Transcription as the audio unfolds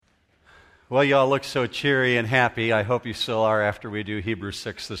Well, y'all look so cheery and happy. I hope you still are after we do Hebrews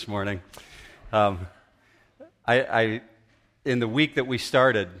 6 this morning. In the week that we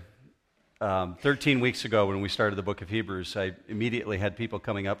started, 13 weeks ago when we started the book of Hebrews, I immediately had people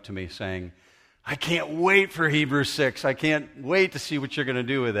coming up to me saying, I can't wait for Hebrews 6. I can't wait to see what you're going to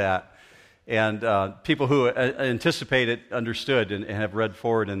do with that. And people who anticipate it understood and have read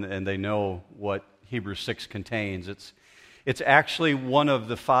forward and they know what Hebrews 6 contains. It's actually one of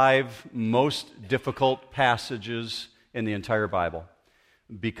the 5 most difficult passages in the entire Bible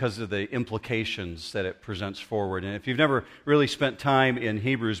because of the implications that it presents forward. And if you've never really spent time in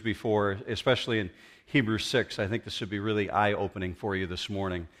Hebrews before, especially in Hebrews 6, I think this should be really eye-opening for you this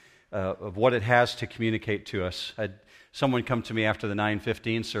morning of what it has to communicate to us. I had someone come to me after the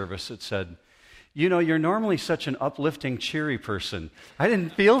 9:15 service that said, you know, you're normally such an uplifting, cheery person. I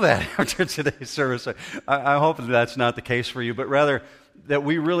didn't feel that after today's service. I hope that that's not the case for you, but rather that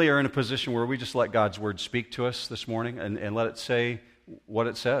we really are in a position where we just let God's Word speak to us this morning and let it say what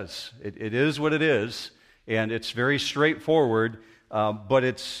it says. It is what it is, and it's very straightforward, but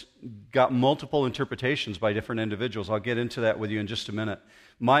it's got multiple interpretations by different individuals. I'll get into that with you in just a minute.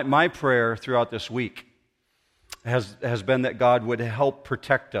 My prayer throughout this week has been that God would help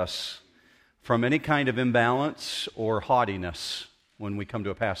protect us from any kind of imbalance or haughtiness when we come to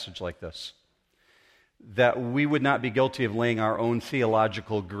a passage like this. That we would not be guilty of laying our own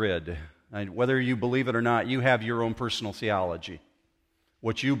theological grid. And whether you believe it or not, you have your own personal theology,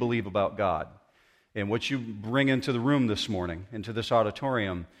 what you believe about God. And what you bring into the room this morning, into this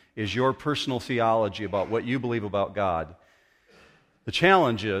auditorium, is your personal theology about what you believe about God. The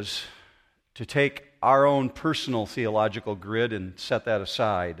challenge is to take our own personal theological grid and set that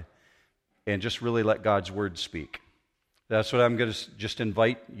aside and just really let God's Word speak. That's what I'm going to just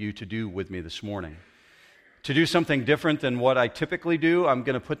invite you to do with me this morning. To do something different than what I typically do, I'm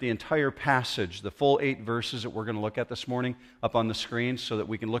going to put the entire passage, the full 8 verses that we're going to look at this morning, up on the screen so that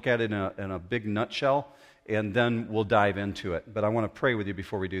we can look at it in a big nutshell, and then we'll dive into it. But I want to pray with you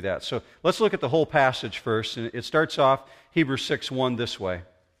before we do that. So let's look at the whole passage first. And it starts off, Hebrews 6:1 this way.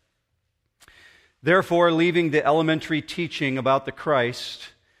 Therefore, leaving the elementary teaching about the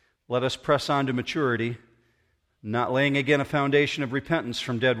Christ, let us press on to maturity, not laying again a foundation of repentance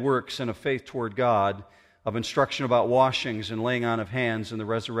from dead works and of faith toward God, of instruction about washings and laying on of hands and the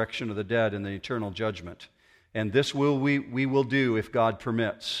resurrection of the dead and the eternal judgment. And this we will do if God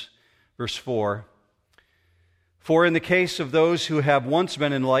permits. Verse 4, for in the case of those who have once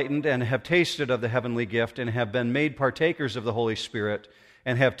been enlightened and have tasted of the heavenly gift and have been made partakers of the Holy Spirit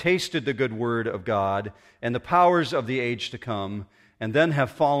and have tasted the good word of God and the powers of the age to come, and then have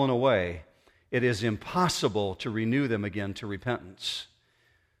fallen away, it is impossible to renew them again to repentance,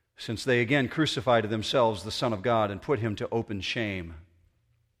 since they again crucify to themselves the Son of God and put him to open shame.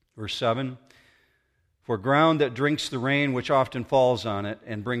 Verse 7, for ground that drinks the rain which often falls on it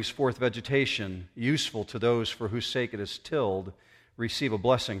and brings forth vegetation, useful to those for whose sake it is tilled, receive a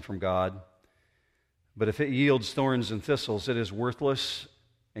blessing from God. But if it yields thorns and thistles, it is worthless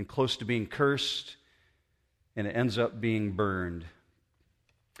and close to being cursed, and it ends up being burned.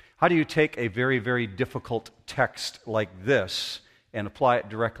 How do you take a very, very difficult text like this and apply it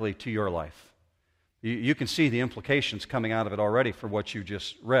directly to your life? You can see the implications coming out of it already for what you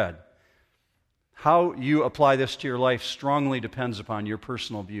just read. How you apply this to your life strongly depends upon your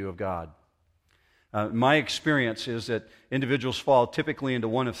personal view of God. My experience is that individuals fall typically into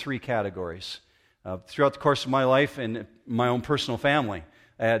one of 3 categories. Throughout the course of my life and my own personal family,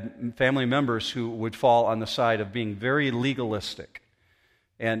 I had family members who would fall on the side of being very legalistic.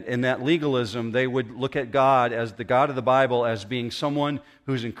 And in that legalism, they would look at God, as the God of the Bible, as being someone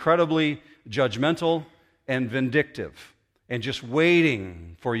who's incredibly judgmental and vindictive and just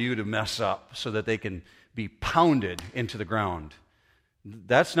waiting for you to mess up so that they can be pounded into the ground.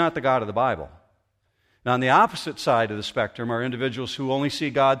 That's not the God of the Bible. Now, on the opposite side of the spectrum are individuals who only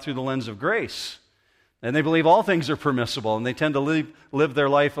see God through the lens of grace. And they believe all things are permissible, and they tend to live their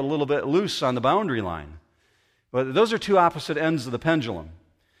life a little bit loose on the boundary line. But those are 2 opposite ends of the pendulum.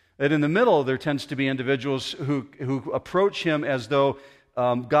 And in the middle, there tends to be individuals who approach him as though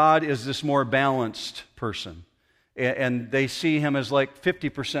God is this more balanced person. And they see him as like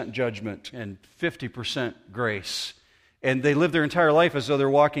 50% judgment and 50% grace. And they live their entire life as though they're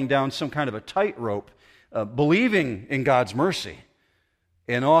walking down some kind of a tightrope, believing in God's mercy,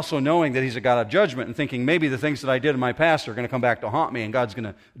 and also knowing that he's a God of judgment and thinking maybe the things that I did in my past are going to come back to haunt me and God's going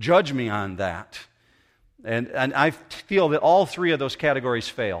to judge me on that. And I feel that all 3 of those categories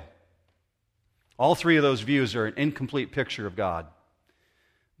fail. All 3 of those views are an incomplete picture of God.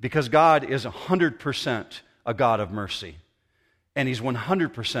 Because God is 100% a God of mercy. And he's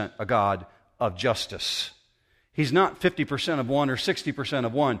 100% a God of justice. He's not 50% of one or 60%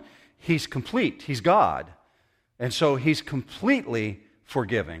 of one. He's complete. He's God. And so he's completely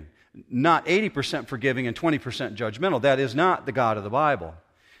forgiving. Not 80% forgiving and 20% judgmental. That is not the God of the Bible.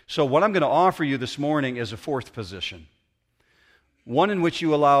 So what I'm going to offer you this morning is a fourth position. One in which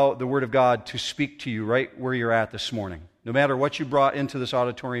you allow the Word of God to speak to you right where you're at this morning, no matter what you brought into this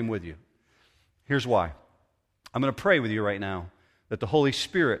auditorium with you. Here's why. I'm going to pray with you right now that the Holy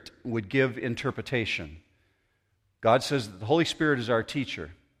Spirit would give interpretation. God says that the Holy Spirit is our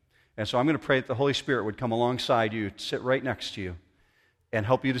teacher. And so I'm going to pray that the Holy Spirit would come alongside you, sit right next to you, and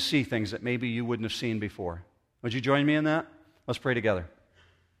help you to see things that maybe you wouldn't have seen before. Would you join me in that? Let's pray together.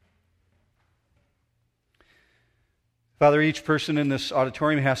 Father, each person in this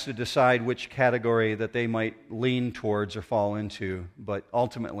auditorium has to decide which category that they might lean towards or fall into, but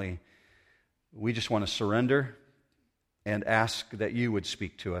ultimately, we just want to surrender and ask that you would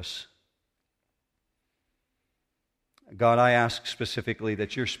speak to us. God, I ask specifically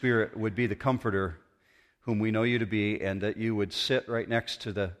that your Spirit would be the comforter whom we know you to be, and that you would sit right next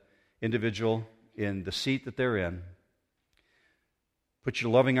to the individual in the seat that they're in. Put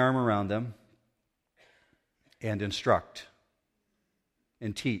your loving arm around them and instruct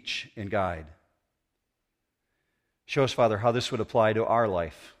and teach and guide. Show us, Father, how this would apply to our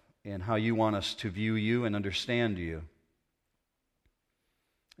life and how you want us to view you and understand you.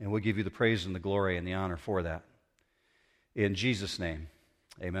 And we'll give you the praise and the glory and the honor for that. In Jesus' name,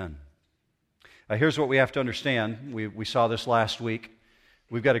 amen. Here's what we have to understand. We saw this last week.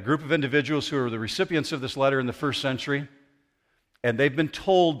 We've got a group of individuals who are the recipients of this letter in the first century, and they've been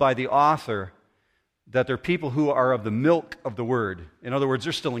told by the author that they're people who are of the milk of the Word. In other words,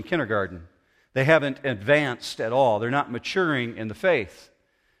 they're still in kindergarten. They haven't advanced at all. They're not maturing in the faith.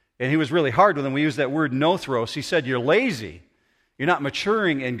 And he was really hard with them. We use that word nothros. He said, you're lazy. You're not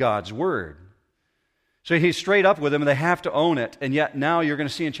maturing in God's Word. So he's straight up with them, and they have to own it. And yet now you're going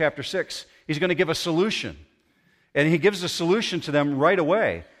to see in chapter 6, he's going to give a solution. And he gives a solution to them right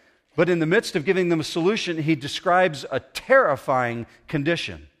away. But in the midst of giving them a solution, he describes a terrifying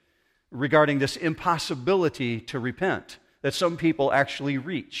condition regarding this impossibility to repent that some people actually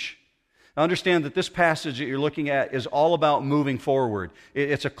reach. Now understand that this passage that you're looking at is all about moving forward.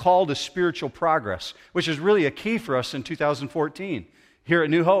 It's a call to spiritual progress, which is really a key for us in 2014. Here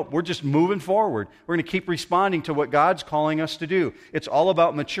at New Hope, we're just moving forward. We're going to keep responding to what God's calling us to do. It's all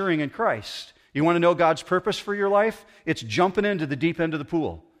about maturing in Christ. You want to know God's purpose for your life? It's jumping into the deep end of the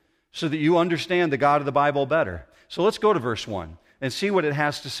pool so that you understand the God of the Bible better. So let's go to verse 1 and see what it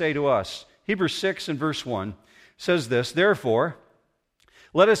has to say to us. Hebrews 6 and verse 1 says this, therefore,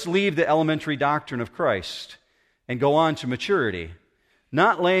 let us leave the elementary doctrine of Christ and go on to maturity,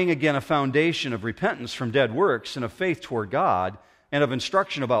 not laying again a foundation of repentance from dead works and of faith toward God, and of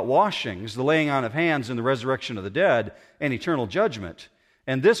instruction about washings, the laying on of hands and the resurrection of the dead, and eternal judgment.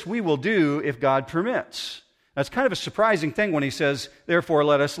 And this we will do if God permits. That's kind of a surprising thing when he says, therefore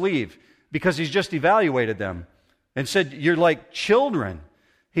let us leave, because he's just evaluated them and said, you're like children.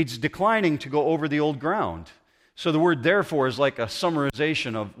 He's declining to go over the old ground. So the word therefore is like a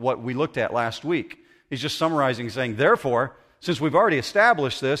summarization of what we looked at last week. He's just summarizing, saying, therefore, since we've already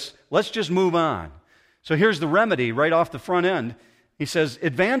established this, let's just move on. So here's the remedy right off the front end. He says,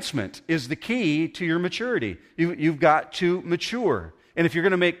 advancement is the key to your maturity. You've got to mature. And if you're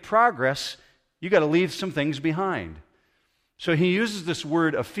going to make progress, you've got to leave some things behind. So he uses this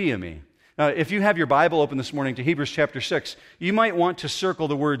word aphiemi. Now, if you have your Bible open this morning to Hebrews chapter 6, you might want to circle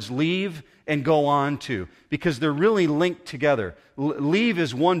the words leave and go on to, because they're really linked together. Leave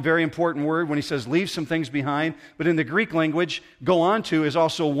is one very important word when he says leave some things behind, but in the Greek language, go on to is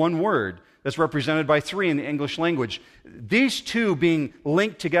also one word. That's represented by 3 in the English language. These two being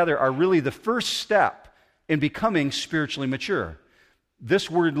linked together are really the first step in becoming spiritually mature. This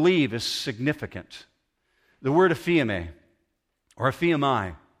word leave is significant. The word aphiemi, or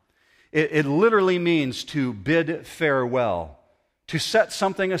aphiemi, it literally means to bid farewell, to set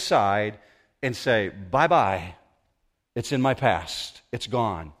something aside and say, bye-bye, it's in my past, it's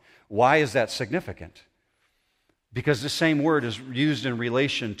gone. Why is that significant? Because the same word is used in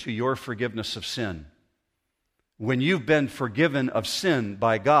relation to your forgiveness of sin. When you've been forgiven of sin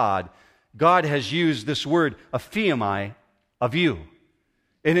by God, God has used this word, aphiemi, of you.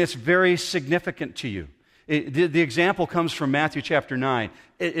 And it's very significant to you. The example comes from Matthew chapter 9.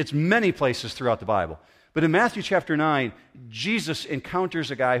 It's many places throughout the Bible. But in Matthew chapter 9, Jesus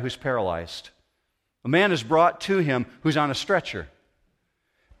encounters a guy who's paralyzed. A man is brought to him who's on a stretcher.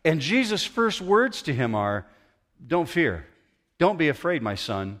 And Jesus' first words to him are, don't fear. Don't be afraid, my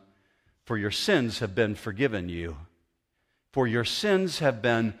son, for your sins have been forgiven you. For your sins have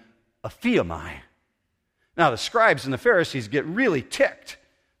been aphiamai. Now, the scribes and the Pharisees get really ticked.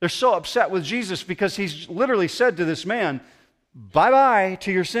 They're so upset with Jesus because he's literally said to this man, bye-bye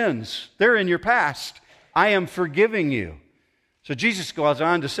to your sins. They're in your past. I am forgiving you. So Jesus goes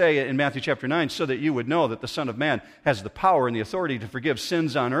on to say in Matthew chapter 9, so that you would know that the Son of Man has the power and the authority to forgive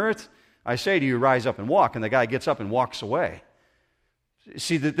sins on earth, I say to you, rise up and walk. And the guy gets up and walks away.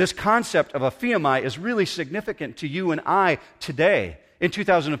 See, this concept of aphiamai is really significant to you and I today in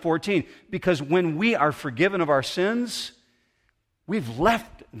 2014, because when we are forgiven of our sins, we've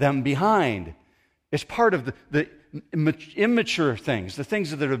left them behind. It's part of the immature things, the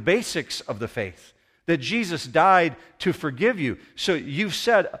things that are the basics of the faith, that Jesus died to forgive you. So you've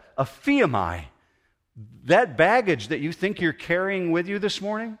said, aphiamai, that baggage that you think you're carrying with you this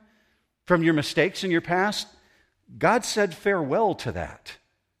morning from your mistakes in your past, God said farewell to that.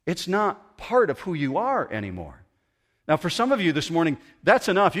 It's not part of who you are anymore. Now, for some of you this morning, that's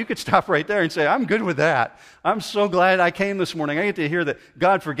enough. You could stop right there and say, I'm good with that. I'm so glad I came this morning. I get to hear that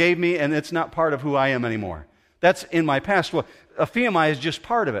God forgave me and it's not part of who I am anymore. That's in my past. Well, aphiamai is just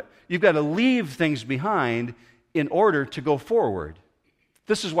part of it. You've got to leave things behind in order to go forward.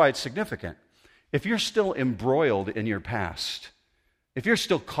 This is why it's significant. If you're still embroiled in your past, if you're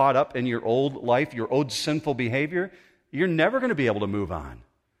still caught up in your old life, your old sinful behavior, you're never going to be able to move on.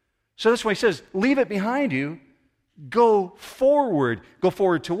 So that's why he says, leave it behind you. Go forward. Go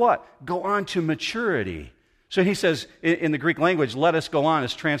forward to what? Go on to maturity. So he says, in the Greek language, let us go on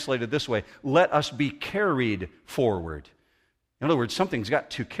is translated this way. Let us be carried forward. In other words, something's got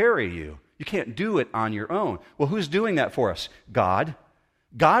to carry you. You can't do it on your own. Well, who's doing that for us? God.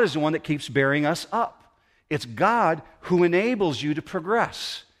 God is the one that keeps bearing us up. It's God who enables you to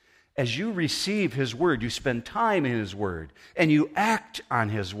progress. As you receive His Word, you spend time in His Word, and you act on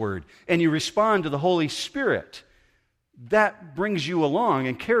His Word, and you respond to the Holy Spirit. That brings you along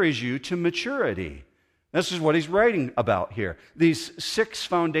and carries you to maturity. This is what he's writing about here. These 6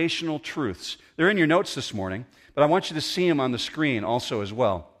 foundational truths. They're in your notes this morning, but I want you to see them on the screen also as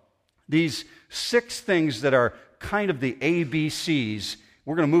well. These 6 things that are kind of the ABCs.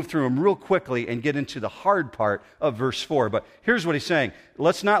 We're going to move through them real quickly and get into the hard part of verse 4. But here's what he's saying.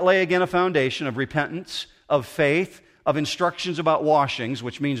 Let's not lay again a foundation of repentance, of faith, of instructions about washings,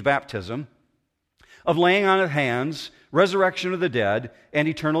 which means baptism, of laying on of hands, resurrection of the dead, and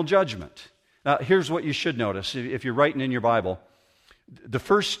eternal judgment. Now, here's what you should notice if you're writing in your Bible. The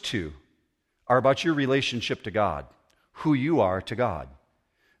first 2 are about your relationship to God, who you are to God.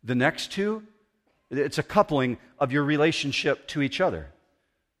 The next 2, it's a coupling of your relationship to each other,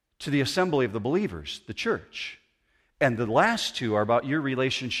 to the assembly of the believers, the church. And the last 2 are about your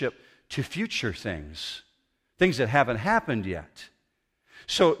relationship to future things that haven't happened yet.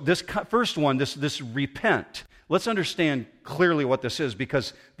 So this first one, this repent, let's understand clearly what this is,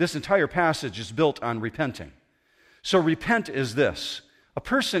 because this entire passage is built on repenting. So repent is this. A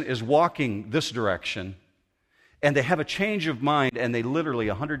person is walking this direction, and they have a change of mind, and they literally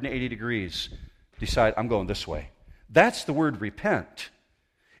 180 degrees decide, I'm going this way. That's the word repent.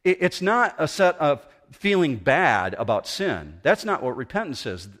 It's not a set of feeling bad about sin. That's not what repentance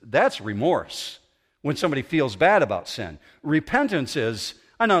is. That's remorse when somebody feels bad about sin. Repentance is,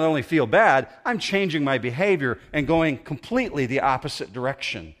 I not only feel bad, I'm changing my behavior and going completely the opposite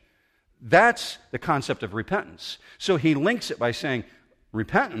direction. That's the concept of repentance. So he links it by saying,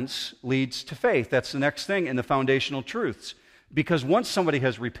 repentance leads to faith. That's the next thing in the foundational truths. Because once somebody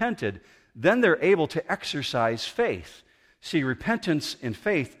has repented, then they're able to exercise faith. See, repentance and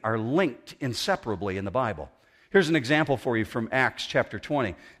faith are linked inseparably in the Bible. Here's an example for you from Acts chapter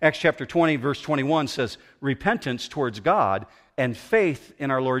 20. Acts chapter 20, verse 21 says, repentance towards God and faith in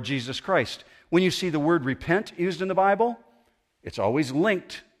our Lord Jesus Christ. When you see the word repent used in the Bible, it's always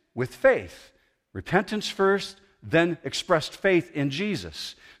linked with faith. Repentance first, then expressed faith in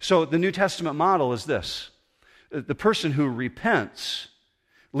Jesus. So the New Testament model is this. The person who repents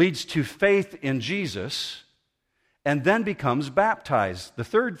leads to faith in Jesus and then becomes baptized, the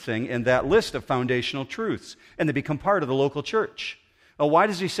third thing in that list of foundational truths, and they become part of the local church. Now, why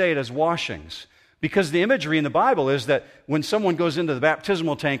does he say it as washings? Because the imagery in the Bible is that when someone goes into the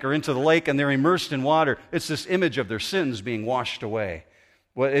baptismal tank or into the lake and they're immersed in water, it's this image of their sins being washed away.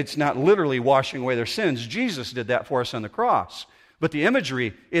 Well, it's not literally washing away their sins. Jesus did that for us on the cross. But the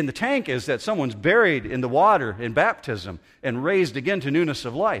imagery in the tank is that someone's buried in the water in baptism and raised again to newness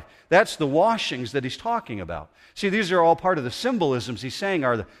of life. That's the washings that he's talking about. See, these are all part of the symbolisms he's saying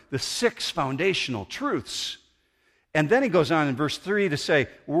are the 6 foundational truths. And then he goes on in verse 3 to say,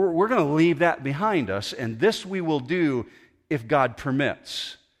 we're going to leave that behind us, and this we will do if God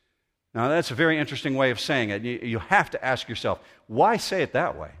permits. Now, that's a very interesting way of saying it. You have to ask yourself, why say it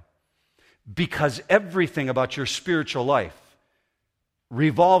that way? because everything about your spiritual life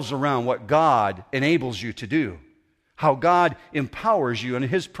revolves around what God enables you to do, how God empowers you and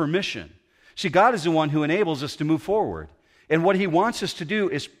His permission. See, God is the one who enables us to move forward. And what He wants us to do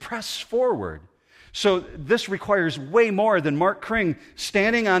is press forward. So this requires way more than Mark Kring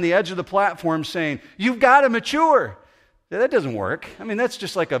standing on the edge of the platform saying, "You've got to mature." That doesn't work. I mean, that's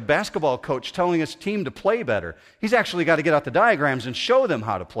just like a basketball coach telling his team to play better. He's actually got to get out the diagrams and show them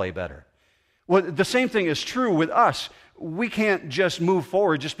how to play better. Well, the same thing is true with us. We can't just move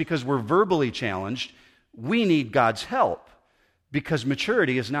forward just because we're verbally challenged. We need God's help because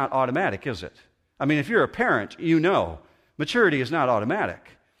maturity is not automatic, is it? I mean, if you're a parent, you know maturity is not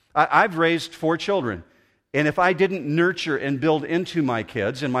automatic. I've raised 4 children, and if I didn't nurture and build into my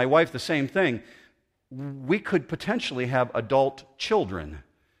kids, and my wife the same thing, we could potentially have adult children.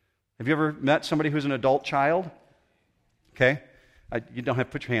 Have you ever met somebody who's an adult child? Okay. You don't have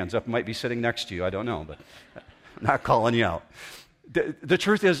to put your hands up. It might be sitting next to you. I don't know, but I'm not calling you out. The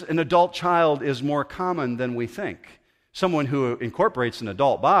truth is, an adult child is more common than we think. Someone who incorporates an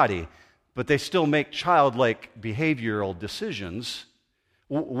adult body, but they still make childlike behavioral decisions.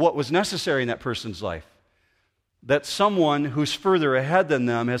 What was necessary in that person's life? That someone who's further ahead than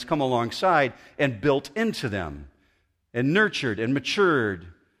them has come alongside and built into them and nurtured and matured,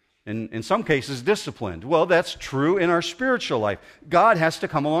 and in some cases disciplined. Well, that's true in our spiritual life. God has to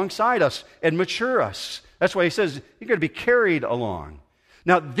come alongside us and mature us. That's why He says you're going to be carried along.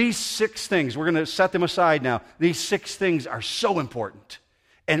 Now, these 6 things, we're going to set them aside now. These 6 things are so important,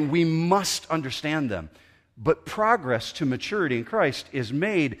 and we must understand them. But progress to maturity in Christ is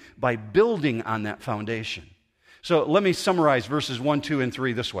made by building on that foundation. So let me summarize verses 1, 2, and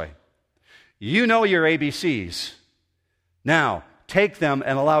 3 this way. You know your ABCs. Now, take them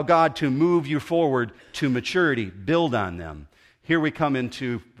and allow God to move you forward to maturity. Build on them. Here we come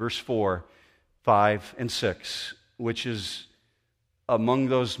into verse 4, 5, and 6, which is among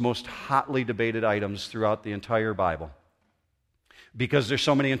those most hotly debated items throughout the entire Bible, because there's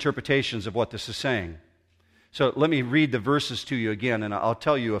so many interpretations of what this is saying. So let me read the verses to you again, and I'll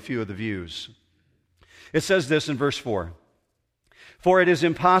tell you a few of the views. It says this in verse 4. For it is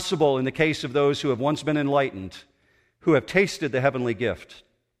impossible in the case of those who have once been enlightened, who have tasted the heavenly gift,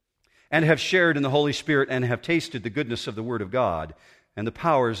 and have shared in the Holy Spirit, and have tasted the goodness of the Word of God, and the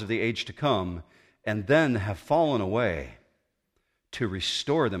powers of the age to come, and then have fallen away, to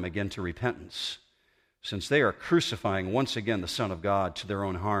restore them again to repentance, since they are crucifying once again the Son of God to their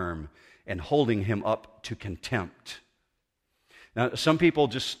own harm, and holding Him up to contempt. Now, some people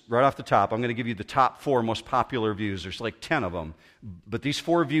just, right off the top, I'm going to give you the top 4 most popular views. There's like 10 of them. But these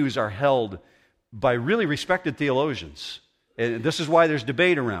 4 views are held by really respected theologians. And this is why there's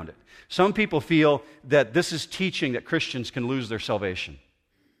debate around it. Some people feel that this is teaching that Christians can lose their salvation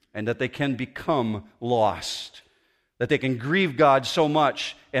and that they can become lost, that they can grieve God so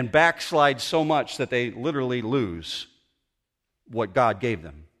much and backslide so much that they literally lose what God gave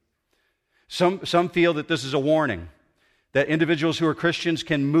them. Some feel that this is a warning, that individuals who are Christians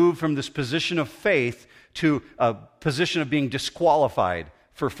can move from this position of faith to a position of being disqualified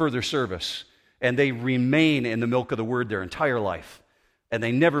for further service, and they remain in the milk of the Word their entire life, and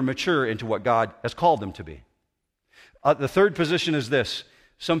they never mature into what God has called them to be. The third position is this.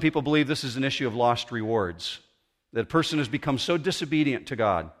 Some people believe this is an issue of lost rewards, that a person has become so disobedient to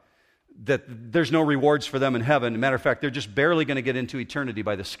God that there's no rewards for them in heaven. As a matter of fact, they're just barely going to get into eternity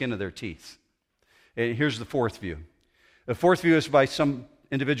by the skin of their teeth. And here's the fourth view. The fourth view is by some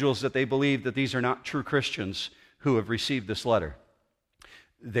individuals that they believe that these are not true Christians who have received this letter.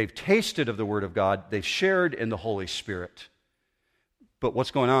 They've tasted of the Word of God. They've shared in the Holy Spirit. But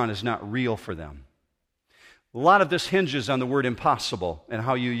what's going on is not real for them. A lot of this hinges on the word impossible and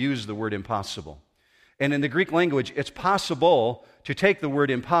how you use the word impossible. And in the Greek language, it's possible to take the word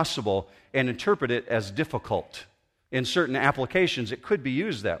impossible and interpret it as difficult. In certain applications, it could be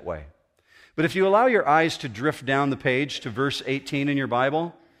used that way. But if you allow your eyes to drift down the page to verse 18 in your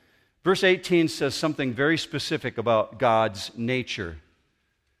Bible, verse 18 says something very specific about God's nature.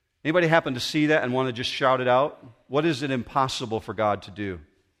 Anybody happen to see that and want to just shout it out? What is it impossible for God to do?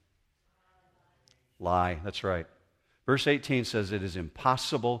 Lie, that's right. Verse 18 says it is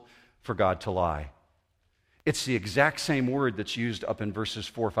impossible for God to lie. It's the exact same word that's used up in verses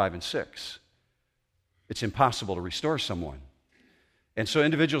 4, 5, and 6. It's impossible to restore someone. And so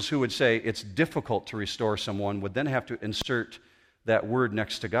individuals who would say it's difficult to restore someone would then have to insert that word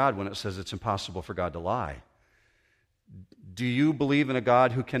next to God when it says it's impossible for God to lie. Do you believe in a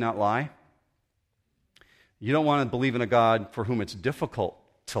God who cannot lie? You don't want to believe in a God for whom it's difficult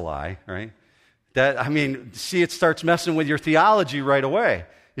to lie, right? See, it starts messing with your theology right away.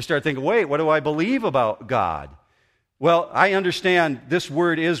 You start thinking, wait, what do I believe about God? Well, I understand this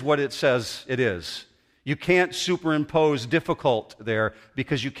word is what it says it is. You can't superimpose difficult there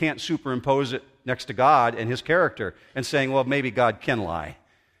because you can't superimpose it next to God and His character and saying, well, maybe God can lie.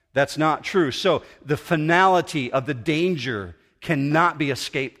 That's not true. So the finality of the danger cannot be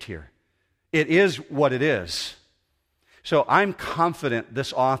escaped here. It is what it is. So I'm confident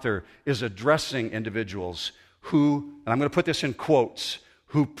this author is addressing individuals who, and I'm going to put this in quotes,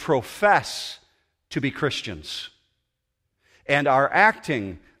 who profess to be Christians and are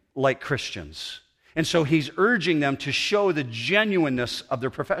acting like Christians. And so he's urging them to show the genuineness of their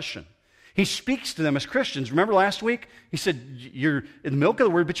profession. He speaks to them as Christians. Remember last week? He said, you're in the milk of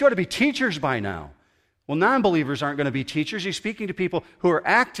the word, but you ought to be teachers by now. Well, non-believers aren't going to be teachers. He's speaking to people who are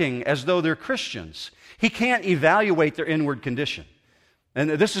acting as though they're Christians. He can't evaluate their inward condition.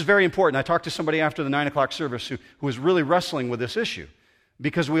 And this is very important. I talked to somebody after the 9 o'clock service who was really wrestling with this issue.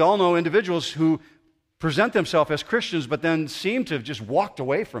 Because we all know individuals who present themselves as Christians, but then seem to have just walked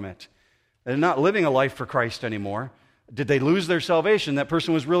away from it. They're not living a life for Christ anymore. Did they lose their salvation? That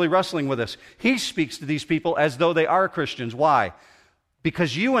person was really wrestling with this. He speaks to these people as though they are Christians. Why?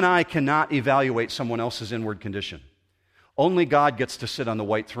 Because you and I cannot evaluate someone else's inward condition. Only God gets to sit on the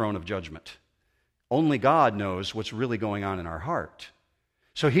white throne of judgment. Only God knows what's really going on in our heart.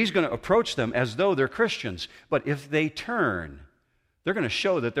 So he's going to approach them as though they're Christians. But if they turn, they're going to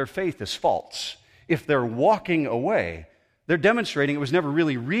show that their faith is false. If they're walking away, they're demonstrating it was never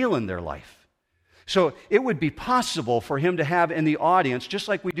really real in their life. So it would be possible for him to have in the audience, just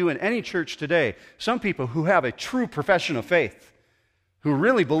like we do in any church today, some people who have a true profession of faith, who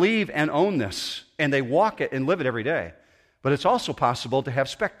really believe and own this, and they walk it and live it every day. But it's also possible to have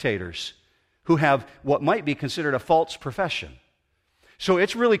spectators who have what might be considered a false profession. So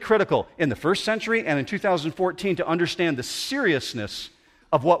it's really critical in the first century and in 2014 to understand the seriousness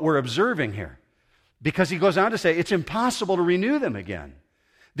of what we're observing here. Because he goes on to say it's impossible to renew them again.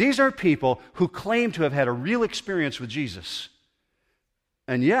 These are people who claim to have had a real experience with Jesus.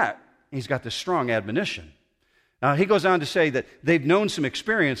 And yet, he's got this strong admonition. Now, he goes on to say that they've known some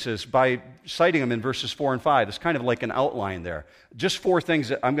experiences by citing them in verses 4 and 5. It's kind of like an outline there. Just 4 things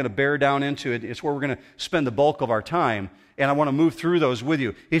that I'm going to bear down into it. It's where we're going to spend the bulk of our time, and I want to move through those with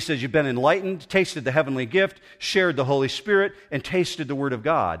you. He says, you've been enlightened, tasted the heavenly gift, shared the Holy Spirit, and tasted the Word of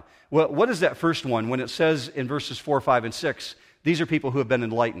God. Well, what is that first one when it says in verses 4, 5, and 6, these are people who have been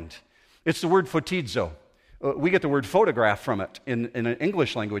enlightened? It's the word photizo. We get the word photograph from it in an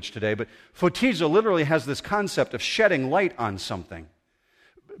English language today, but photizo literally has this concept of shedding light on something,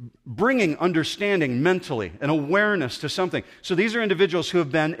 bringing understanding mentally, an awareness to something. So these are individuals who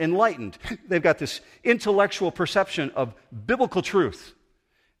have been enlightened. They've got this intellectual perception of biblical truth,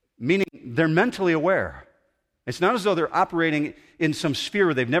 meaning they're mentally aware. It's not as though they're operating in some sphere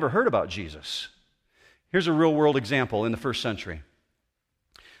where they've never heard about Jesus. Here's a real-world example in the first century.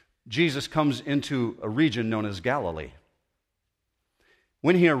 Jesus comes into a region known as Galilee.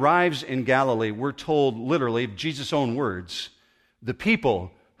 When he arrives in Galilee, we're told literally, Jesus' own words, the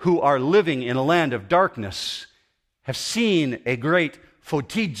people who are living in a land of darkness have seen a great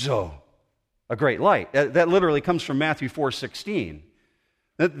photizo, a great light. That literally comes from Matthew 4:16.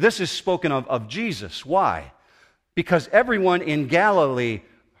 This is spoken of Jesus. Why? Because everyone in Galilee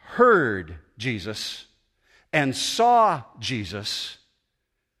heard Jesus and saw Jesus,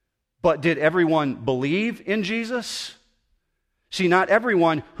 but did everyone believe in Jesus? See, not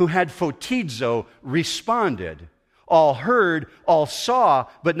everyone who had photizo responded. All heard, all saw,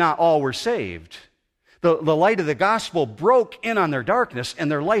 but not all were saved. The light of the gospel broke in on their darkness,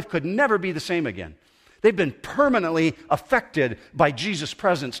 and their life could never be the same again. They've been permanently affected by Jesus'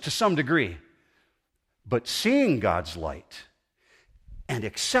 presence to some degree. But seeing God's light and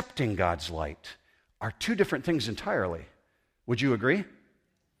accepting God's light are two different things entirely. Would you agree?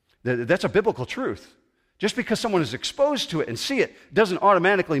 That's a biblical truth. Just because someone is exposed to it and see it doesn't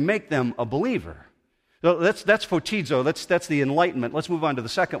automatically make them a believer. So that's photizo, that's the enlightenment. Let's move on to the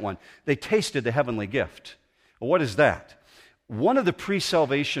second one. They tasted the heavenly gift. Well, what is that? One of the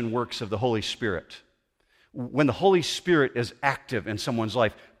pre-salvation works of the Holy Spirit, when the Holy Spirit is active in someone's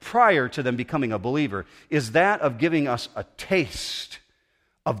life prior to them becoming a believer, is that of giving us a taste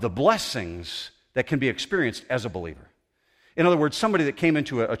of the blessings that can be experienced as a believer. In other words, somebody that came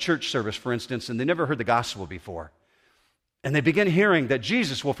into a church service, for instance, and they never heard the gospel before, and they begin hearing that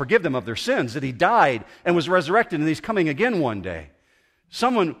Jesus will forgive them of their sins, that he died and was resurrected, and he's coming again one day.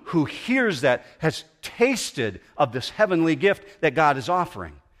 Someone who hears that has tasted of this heavenly gift that God is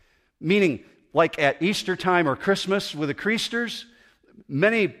offering. Meaning, like at Easter time or Christmas with the Creasters,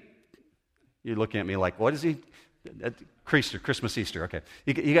 many, you're looking at me like, what is he? Christmas, Easter, okay.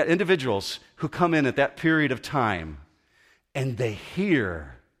 You got individuals who come in at that period of time and they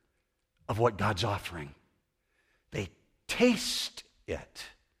hear of what God's offering. They taste it,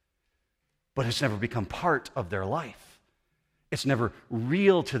 but it's never become part of their life. It's never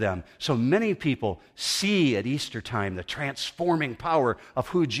real to them. So many people see at Easter time the transforming power of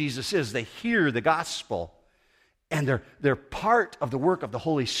who Jesus is. They hear the gospel, and they're part of the work of the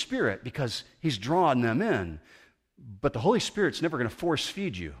Holy Spirit because he's drawing them in. But the Holy Spirit's never going to force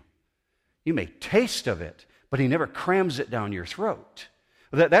feed you. You may taste of it, but he never crams it down your throat.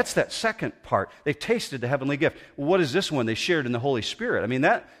 That's that second part. They've tasted the heavenly gift. What is this one? They shared in the Holy Spirit. I mean,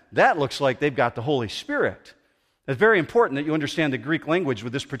 that looks like they've got the Holy Spirit. It's very important that you understand the Greek language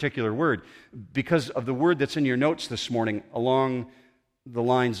with this particular word because of the word that's in your notes this morning along the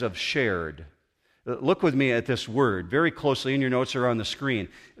lines of shared. Look with me at this word very closely in your notes or on the screen.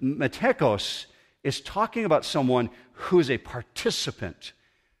 Metekos is talking about someone who is a participant,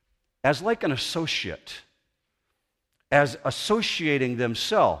 as like an associate, as associating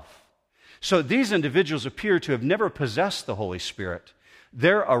themselves. So these individuals appear to have never possessed the Holy Spirit.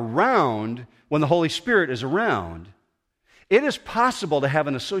 They're around when the Holy Spirit is around. It is possible to have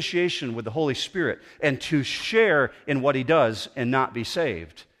an association with the Holy Spirit and to share in what he does and not be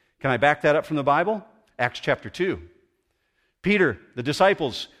saved. Can I back that up from the Bible? Acts chapter 2. Peter, the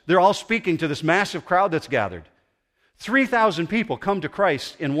disciples, they're all speaking to this massive crowd that's gathered. 3,000 people come to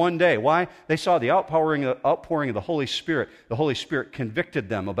Christ in one day. Why? They saw the outpouring of the Holy Spirit. The Holy Spirit convicted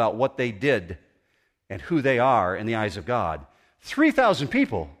them about what they did and who they are in the eyes of God. 3,000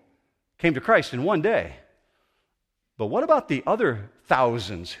 people came to Christ in one day. But what about the other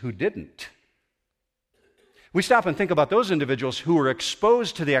thousands who didn't? We stop and think about those individuals who were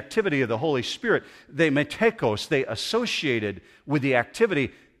exposed to the activity of the Holy Spirit. They metekos, they associated with the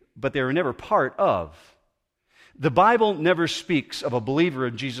activity, but they were never part of. The Bible never speaks of a believer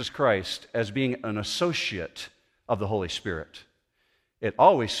in Jesus Christ as being an associate of the Holy Spirit. It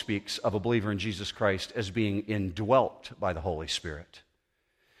always speaks of a believer in Jesus Christ as being indwelt by the Holy Spirit.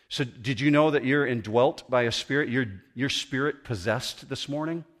 So did you know that you're indwelt by a spirit? Your spirit possessed this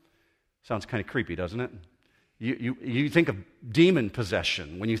morning? Sounds kind of creepy, doesn't it? You think of demon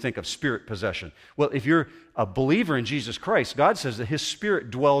possession when you think of spirit possession. Well, if you're a believer in Jesus Christ, God says that his Spirit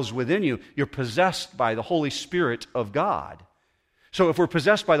dwells within you. You're possessed by the Holy Spirit of God. So if we're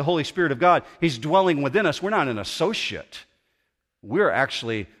possessed by the Holy Spirit of God, he's dwelling within us. We're not an associate. We're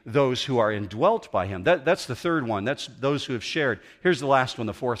actually those who are indwelt by him. That's the third one. That's those who have shared. Here's the last one,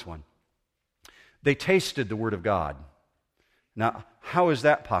 the fourth one. They tasted the Word of God. Now, how is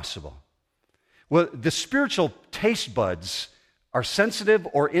that possible? Well, the spiritual taste buds are sensitive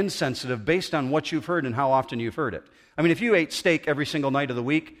or insensitive based on what you've heard and how often you've heard it. I mean, if you ate steak every single night of the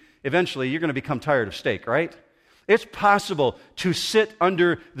week, eventually you're going to become tired of steak, right? It's possible to sit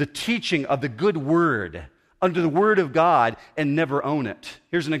under the teaching of the good word, under the Word of God, and never own it.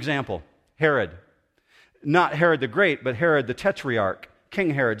 Here's an example. Herod. Not Herod the Great, but Herod the Tetrarch,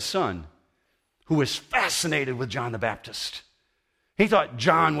 King Herod's son, who was fascinated with John the Baptist. He thought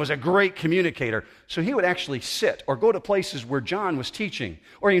John was a great communicator, so he would actually sit or go to places where John was teaching,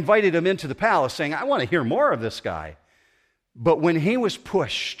 or he invited him into the palace saying, I want to hear more of this guy. But when he was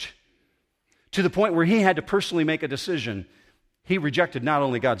pushed to the point where he had to personally make a decision, he rejected not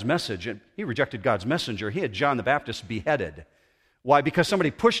only God's message, he rejected God's messenger. He had John the Baptist beheaded. Why? Because somebody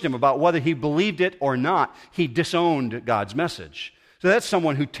pushed him about whether he believed it or not. He disowned God's message. So that's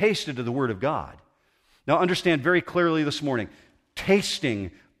someone who tasted of the Word of God. Now understand very clearly this morning,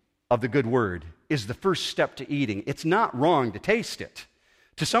 tasting of the good word is the first step to eating. It's not wrong to taste it.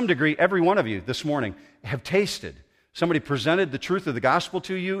 To some degree, every one of you this morning have tasted. Somebody presented the truth of the gospel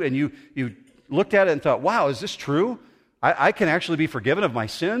to you, and you looked at it and thought, wow, is this true? I can actually be forgiven of my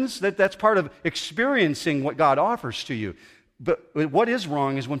sins? That's part of experiencing what God offers to you. But what is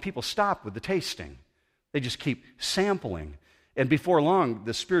wrong is when people stop with the tasting. They just keep sampling. And before long,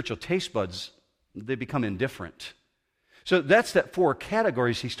 the spiritual taste buds, they become indifferent. So that's that 4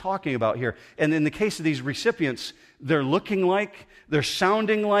 categories he's talking about here. And in the case of these recipients, they're looking like, they're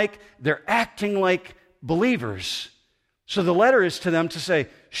sounding like, they're acting like believers. So the letter is to them to say,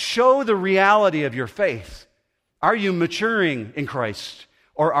 show the reality of your faith. Are you maturing in Christ?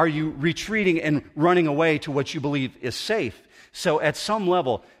 Or are you retreating and running away to what you believe is safe? So at some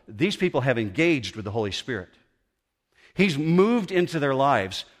level, these people have engaged with the Holy Spirit. He's moved into their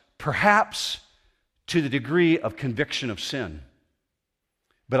lives, perhaps to the degree of conviction of sin.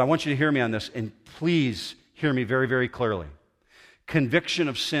 But I want you to hear me on this, and please hear me very, very clearly. Conviction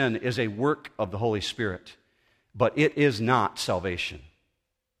of sin is a work of the Holy Spirit, but it is not salvation.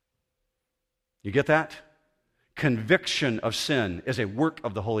 You get that? Conviction of sin is a work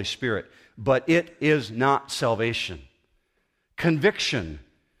of the Holy Spirit, but it is not salvation. Conviction,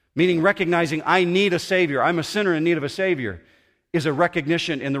 meaning recognizing I need a Savior, I'm a sinner in need of a Savior, is a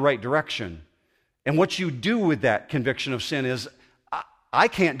recognition in the right direction. And what you do with that conviction of sin is, I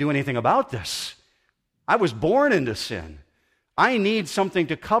can't do anything about this. I was born into sin. I need something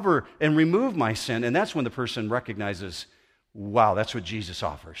to cover and remove my sin. And that's when the person recognizes, wow, that's what Jesus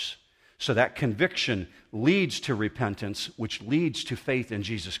offers. So that conviction leads to repentance, which leads to faith in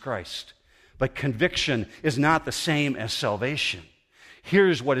Jesus Christ. But conviction is not the same as salvation.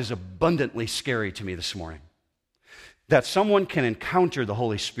 Here's what is abundantly scary to me this morning. That someone can encounter the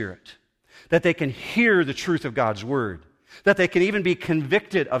Holy Spirit, that they can hear the truth of God's Word, that they can even be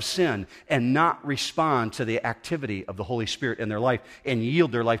convicted of sin and not respond to the activity of the Holy Spirit in their life and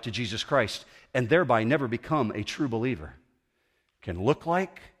yield their life to Jesus Christ, and thereby never become a true believer. Can look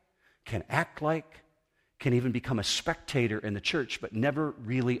like, can act like, can even become a spectator in the church, but never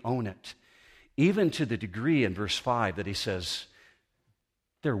really own it. Even to the degree in verse 5 that he says,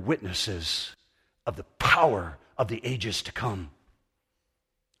 they're witnesses of the power of the ages to come.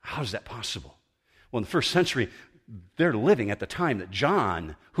 How is that possible? Well, in the first century, they're living at the time that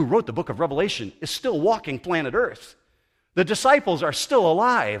John, who wrote the book of Revelation, is still walking planet Earth. The disciples are still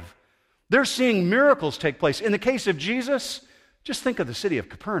alive. They're seeing miracles take place. In the case of Jesus, just think of the city of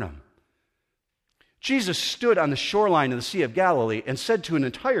Capernaum. Jesus stood on the shoreline of the Sea of Galilee and said to an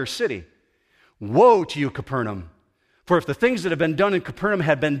entire city, "Woe to you, Capernaum! For if the things that have been done in Capernaum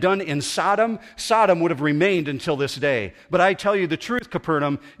had been done in Sodom, Sodom would have remained until this day. But I tell you the truth,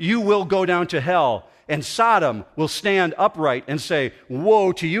 Capernaum, you will go down to hell, and Sodom will stand upright and say,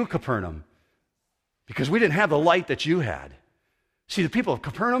 woe to you, Capernaum, because we didn't have the light that you had." See, the people of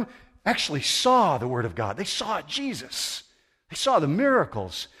Capernaum actually saw the Word of God. They saw Jesus. They saw the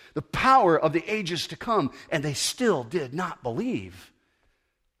miracles, the power of the ages to come, and they still did not believe.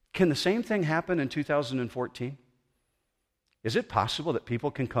 Can the same thing happen in 2014? Is it possible that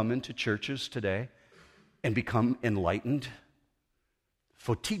people can come into churches today and become enlightened?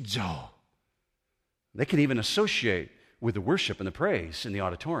 Photizo. They can even associate with the worship and the praise in the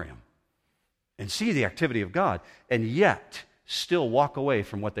auditorium and see the activity of God, and yet still walk away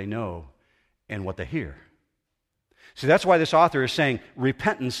from what they know and what they hear. See, that's why this author is saying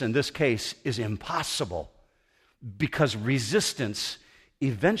repentance in this case is impossible, because resistance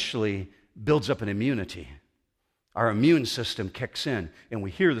eventually builds up an immunity. Our immune system kicks in, and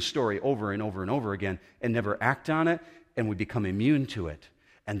we hear the story over and over and over again and never act on it, and we become immune to it.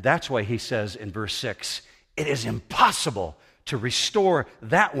 And that's why he says in verse 6, it is impossible to restore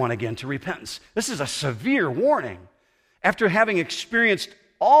that one again to repentance. This is a severe warning. After having experienced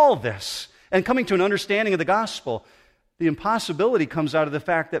all this and coming to an understanding of the gospel, the impossibility comes out of the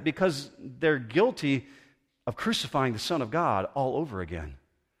fact that because they're guilty of crucifying the Son of God all over again.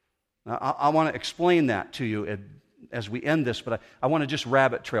 Now, I want to explain that to you as we end this, but I want to just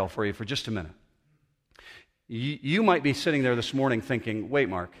rabbit trail for you for just a minute. You might be sitting there this morning thinking, wait,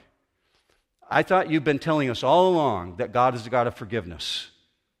 Mark, I thought you've been telling us all along that God is the God of forgiveness,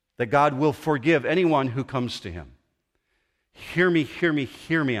 that God will forgive anyone who comes to him. Hear me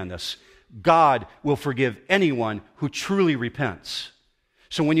on this. God will forgive anyone who truly repents.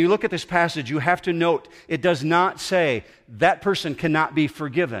 So when you look at this passage, you have to note it does not say that person cannot be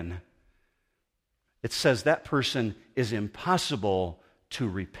forgiven. It says that person is impossible to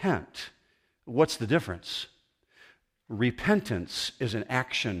repent. What's the difference? Repentance is an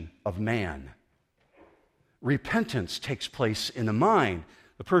action of man. Repentance takes place in the mind.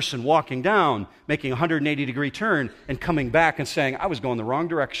 The person walking down, making a 180-degree turn, and coming back and saying, I was going the wrong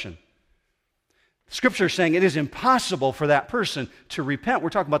direction. Scripture is saying it is impossible for that person to repent. We're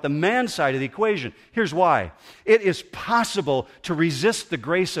talking about the man side of the equation. Here's why. It is possible to resist the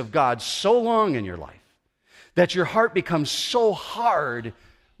grace of God so long in your life that your heart becomes so hard,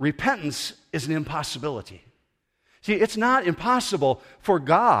 repentance is an impossibility. See, it's not impossible for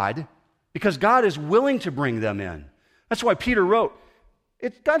God because God is willing to bring them in. That's why Peter wrote,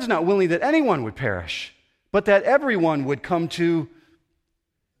 God's not willing that anyone would perish, but that everyone would come to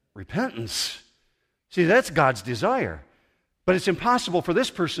repentance. See, that's God's desire. But it's impossible for this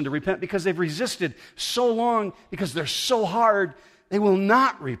person to repent because they've resisted so long, because they're so hard, they will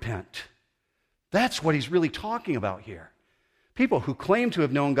not repent. That's what he's really talking about here. People who claim to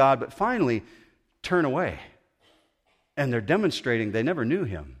have known God, but finally turn away. And they're demonstrating they never knew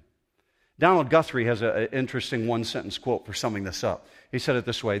him. Donald Guthrie has an interesting one-sentence quote for summing this up. He said it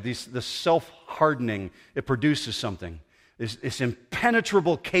this way, this self-hardening, it produces something. This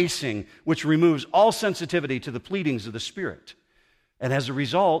impenetrable casing which removes all sensitivity to the pleadings of the Spirit. And as a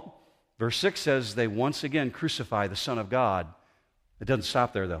result, Verse 6 says they once again crucify the Son of God. It doesn't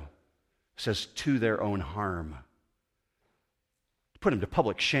stop there, though. It says to their own harm. Put him to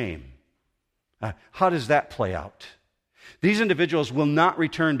public shame. How does that play out? These individuals will not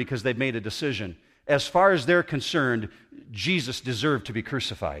return because they've made a decision. As far as they're concerned, Jesus deserved to be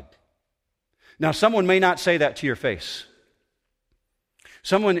crucified. Now, someone may not say that to your face.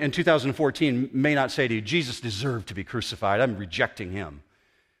 Someone in 2014 may not say to you, Jesus deserved to be crucified. I'm rejecting him.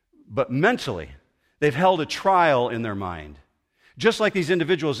 But mentally, they've held a trial in their mind. Just like these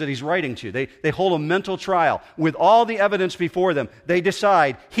individuals that he's writing to. They hold a mental trial. With all the evidence before them, they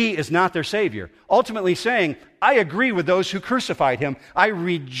decide he is not their Savior. Ultimately saying, I agree with those who crucified him. I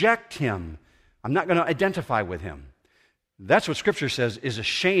reject him. I'm not going to identify with him. That's what Scripture says is a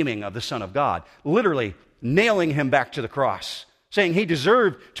shaming of the Son of God. Literally nailing him back to the cross. Saying he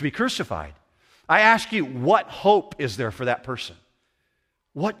deserved to be crucified. I ask you, what hope is there for that person?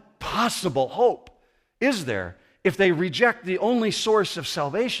 What possible hope is there if they reject the only source of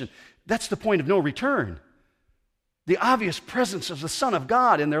salvation? That's the point of no return. The obvious presence of the Son of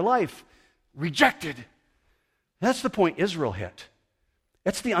God in their life, rejected. That's the point Israel hit.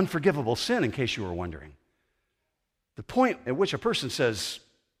 That's the unforgivable sin, in case you were wondering. The point at which a person says,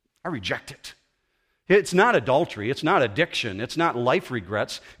 I reject it. It's not adultery, it's not addiction, it's not life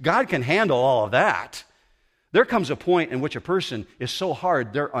regrets. God can handle all of that. There comes a point in which a person is so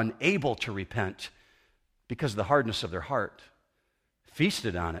hard they're unable to repent because of the hardness of their heart.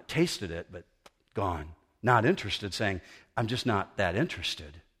 Feasted on it, tasted it, but gone. Not interested, saying, I'm just not that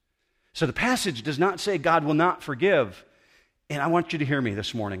interested. So the passage does not say God will not forgive. And I want you to hear me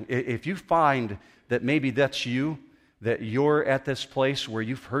this morning. If you find that maybe that's you, that you're at this place where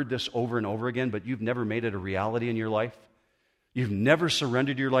you've heard this over and over again, but you've never made it a reality in your life, you've never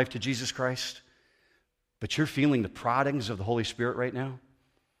surrendered your life to Jesus Christ, but you're feeling the proddings of the Holy Spirit right now,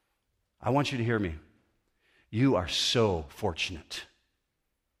 I want you to hear me. You are so fortunate.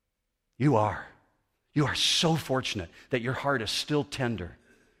 You are. You are so fortunate that your heart is still tender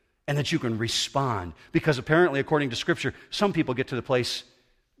and that you can respond. Because apparently, according to Scripture, some people get to the place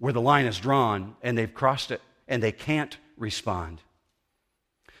where the line is drawn and they've crossed it and they can't respond.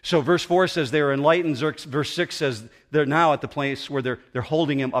 So verse 4 says they are enlightened. Verse 6 says they're now at the place where they're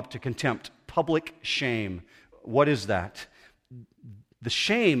holding him up to contempt. Public shame. What is that? The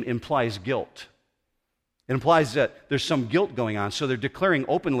shame implies guilt. It implies that there's some guilt going on. So they're declaring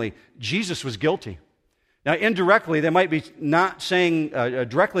openly, Jesus was guilty. Now, indirectly, they might be not saying,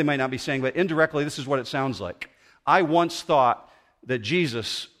 directly might not be saying, but indirectly, this is what it sounds like. I once thought that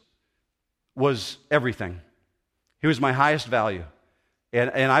Jesus was everything. He was my highest value.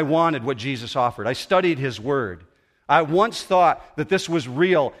 And I wanted what Jesus offered. I studied his word. I once thought that this was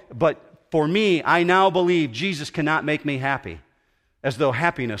real, but for me, I now believe Jesus cannot make me happy, as though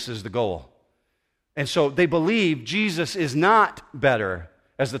happiness is the goal. And so they believe Jesus is not better,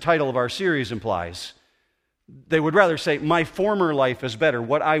 as the title of our series implies. They would rather say, my former life is better.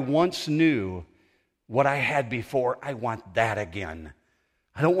 What I once knew, what I had before, I want that again.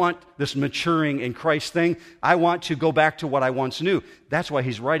 I don't want this maturing in Christ thing. I want to go back to what I once knew. That's why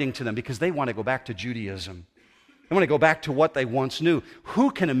he's writing to them, because they want to go back to Judaism. They want to go back to what they once knew.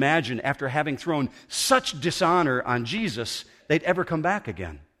 Who can imagine, after having thrown such dishonor on Jesus, they'd ever come back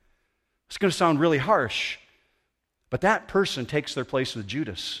again? It's going to sound really harsh, but that person takes their place with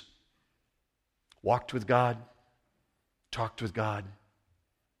Judas. Walked with God, talked with God,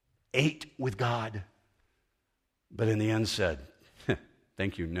 ate with God, but in the end said,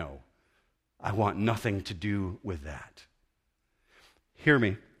 thank you, no. I want nothing to do with that. Hear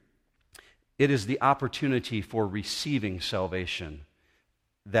me. It is the opportunity for receiving salvation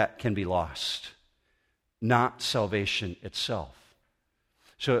that can be lost, not salvation itself.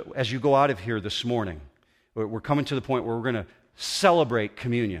 So as you go out of here this morning, we're coming to the point where we're going to celebrate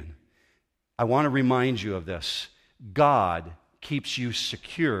communion. I want to remind you of this. God keeps you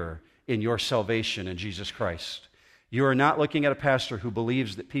secure in your salvation in Jesus Christ. You are not looking at a pastor who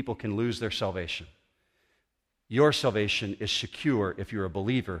believes that people can lose their salvation. Your salvation is secure if you're a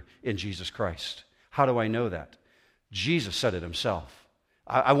believer in Jesus Christ. How do I know that? Jesus said it himself.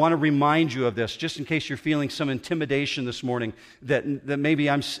 I want to remind you of this, just in case you're feeling some intimidation this morning, that maybe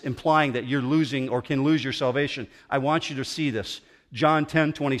I'm implying that you're losing or can lose your salvation. I want you to see this. John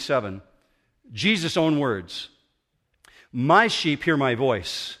 10:27. Jesus' own words. My sheep hear my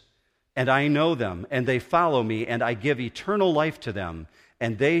voice, and I know them, and they follow me, and I give eternal life to them,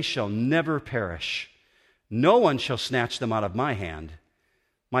 and they shall never perish. No one shall snatch them out of my hand.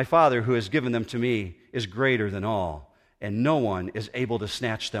 My Father, who has given them to me, is greater than all, and no one is able to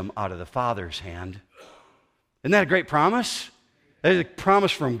snatch them out of the Father's hand. Isn't that a great promise? That is a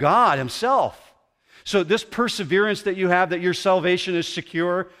promise from God himself. So this perseverance that you have, that your salvation is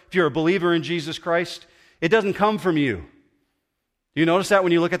secure, if you're a believer in Jesus Christ, it doesn't come from you. Do you notice that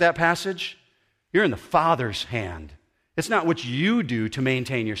when you look at that passage? You're in the Father's hand. It's not what you do to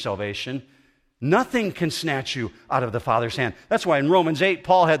maintain your salvation. Nothing can snatch you out of the Father's hand. That's why in Romans 8,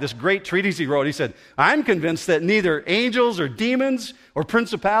 Paul had this great treatise he wrote. He said, I'm convinced that neither angels or demons or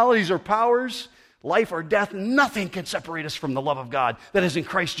principalities or powers, life or death, nothing can separate us from the love of God that is in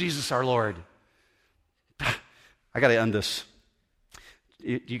Christ Jesus our Lord. I got to end this.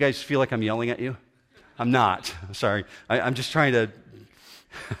 Do you guys feel like I'm yelling at you? I'm not. Sorry. I'm just trying to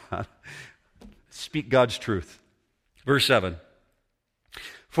speak God's truth. Verse 7.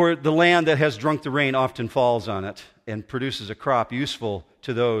 For the land that has drunk the rain often falls on it and produces a crop useful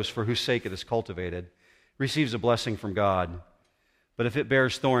to those for whose sake it is cultivated, receives a blessing from God. But if it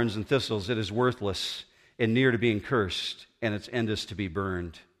bears thorns and thistles, it is worthless and near to being cursed, and its end is to be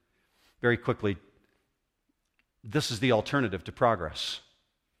burned. Very quickly, this is the alternative to progress.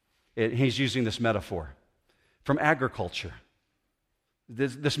 He's using this metaphor from agriculture.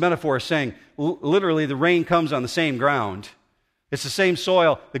 This metaphor is saying, literally, the rain comes on the same ground. It's the same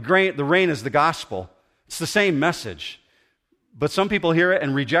soil. The rain is the gospel. It's the same message. But some people hear it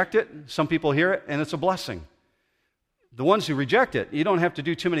and reject it. Some people hear it and it's a blessing. The ones who reject it, you don't have to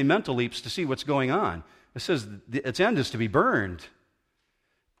do too many mental leaps to see what's going on. It says its end is to be burned.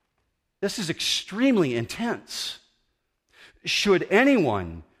 This is extremely intense. Should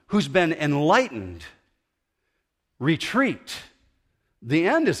anyone who's been enlightened retreat, the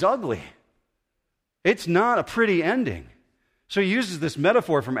end is ugly. It's not a pretty ending. So he uses this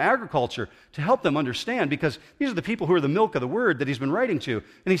metaphor from agriculture to help them understand, because these are the people who are the milk of the word that he's been writing to.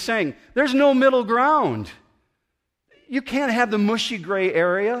 And he's saying, there's no middle ground. You can't have the mushy gray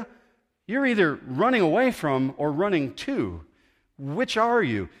area. You're either running away from or running to. Which are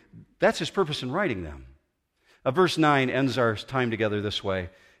you? That's his purpose in writing them. Verse 9 ends our time together this way.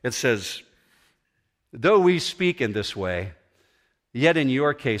 It says, though we speak in this way, yet in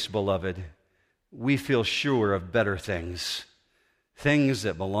your case, beloved, we feel sure of better things. Things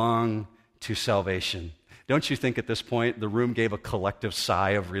that belong to salvation. Don't you think at this point the room gave a collective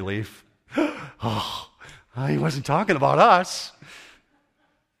sigh of relief? Oh, he wasn't talking about us.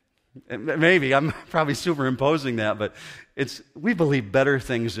 Maybe, I'm probably superimposing that, but we believe better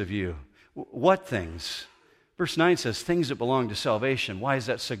things of you. What things? Verse 9 says, things that belong to salvation. Why is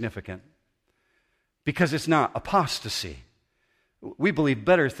that significant? Because it's not apostasy. We believe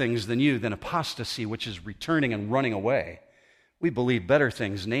better things than you, than apostasy, which is returning and running away. We believe better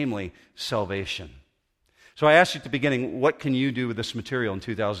things, namely salvation. So I asked you at the beginning, what can you do with this material in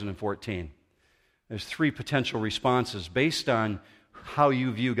 2014? There's three potential responses based on how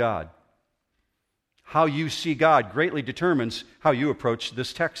you view God. How you see God greatly determines how you approach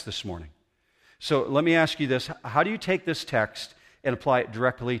this text this morning. So let me ask you this. How do you take this text and apply it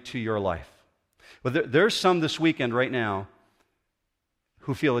directly to your life? Well, there's some this weekend right now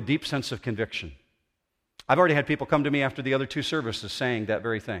who feel a deep sense of conviction. I've already had people come to me after the other two services saying that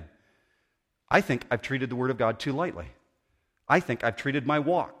very thing. I think I've treated the Word of God too lightly. I think I've treated my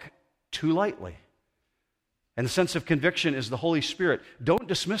walk too lightly. And the sense of conviction is the Holy Spirit. Don't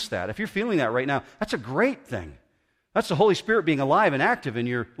dismiss that. If you're feeling that right now, that's a great thing. That's the Holy Spirit being alive and active in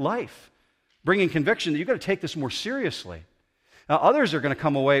your life, bringing conviction that you've got to take this more seriously. Now, others are going to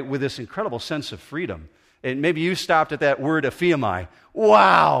come away with this incredible sense of freedom. And maybe you stopped at that word aphiamai.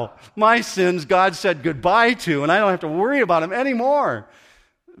 Wow, my sins God said goodbye to, and I don't have to worry about them anymore.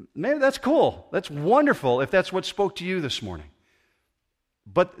 Maybe that's cool. That's wonderful if that's what spoke to you this morning.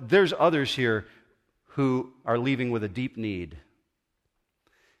 But there's others here who are leaving with a deep need.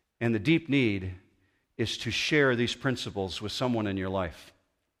 And the deep need is to share these principles with someone in your life.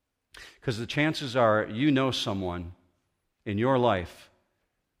 Because the chances are you know someone in your life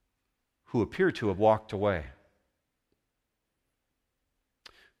who appear to have walked away,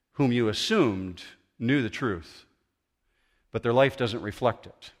 whom you assumed knew the truth, but their life doesn't reflect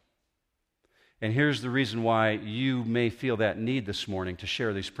it. And here's the reason why you may feel that need this morning to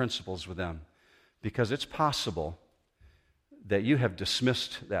share these principles with them. Because it's possible that you have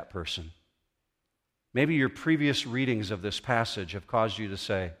dismissed that person. Maybe your previous readings of this passage have caused you to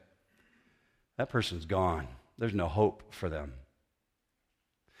say, that person's gone. There's no hope for them.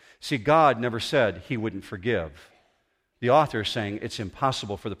 See, God never said he wouldn't forgive. The author is saying it's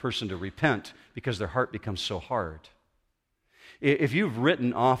impossible for the person to repent because their heart becomes so hard. If you've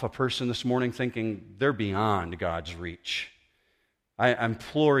written off a person this morning thinking they're beyond God's reach, I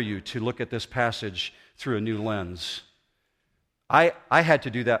implore you to look at this passage through a new lens. I had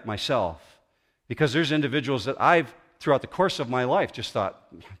to do that myself because there's individuals that I've throughout the course of my life, just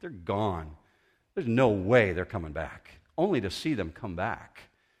thought, they're gone. There's no way they're coming back, only to see them come back.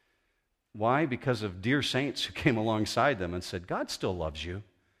 Why? Because of dear saints who came alongside them and said, God still loves you.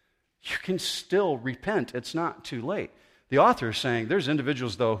 You can still repent. It's not too late. The author is saying there's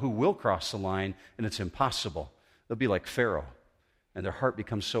individuals, though, who will cross the line, and it's impossible. They'll be like Pharaoh, and their heart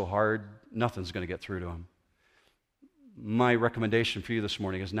becomes so hard, nothing's going to get through to them. My recommendation for you this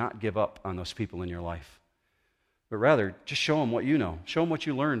morning is not give up on those people in your life, but rather just show them what you know. Show them what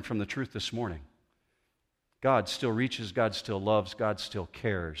you learned from the truth this morning. God still reaches, God still loves, God still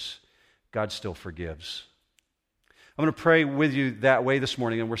cares, God still forgives. I'm going to pray with you that way this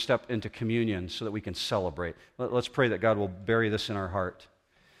morning, and we'll step into communion so that we can celebrate. Let's pray that God will bury this in our heart.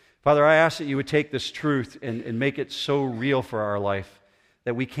 Father, I ask that you would take this truth and make it so real for our life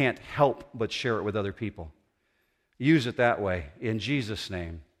that we can't help but share it with other people. Use it that way. In Jesus'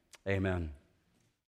 name, amen.